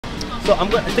So I'm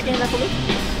gonna stick in that for me.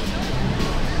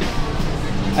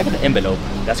 I got an envelope.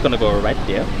 That's gonna go right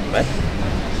there, right?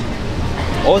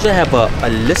 Also have a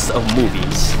list of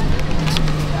movies.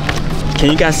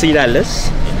 Can you guys see that list?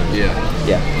 Yeah.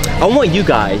 Yeah. I want you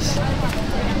guys,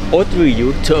 all three of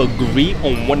you, to agree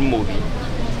on one movie.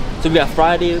 So we got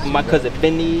Friday, my cousin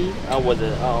Benny, was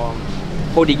it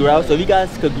Holy Grail. So if you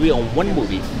guys could agree on one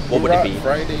movie, what would it be?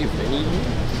 Friday, Benny.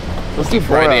 Let's do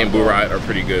Friday and Borat are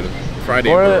pretty good.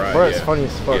 Friday and Borat. Borat's funny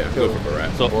as fuck. Yeah, go for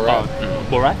Borat. So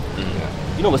Borat.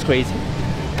 You know what's crazy?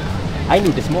 I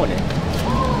knew this morning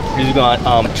we was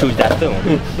gonna choose that film.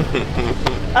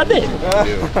 I did.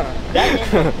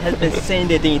 That man has been saying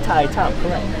that the entire time.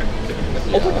 Correct.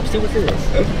 Open up, see what this is,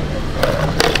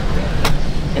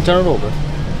 and turn it over.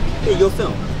 Hey, your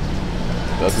film.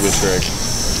 That's a bit correct.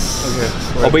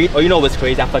 Okay. Oh, you know what's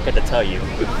crazy? I forgot to tell you.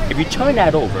 If you turn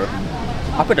that over,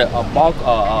 I put a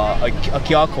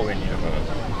QR code in there.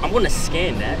 I'm gonna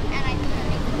scan that.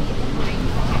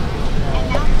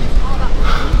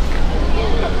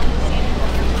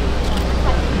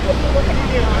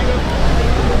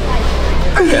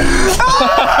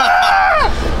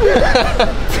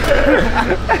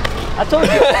 I told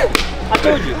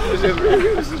you.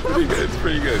 This is pretty good. It's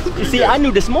pretty good. You see, I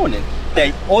knew this morning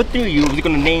that all three of you was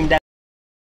gonna name that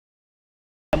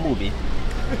movie.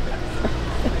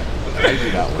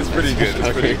 It's pretty good.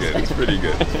 It's pretty good. It's pretty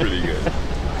good. It's pretty good.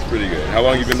 It's pretty good. How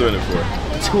long you been doing it for?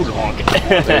 Too long.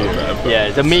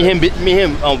 Yeah. So me and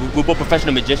him, we're both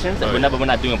professional magicians, and whenever we're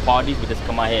not doing parties, we just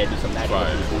come out here and do some magic.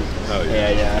 Oh yeah.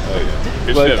 Yeah. Oh yeah.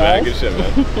 Good shit, man. Good shit,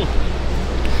 man.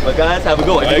 But guys, have a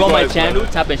good one. If you go on my channel,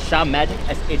 type in ShaMagic,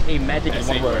 SHA Magic in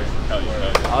one word. Hell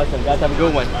yeah. Awesome, guys, have a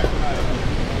good one.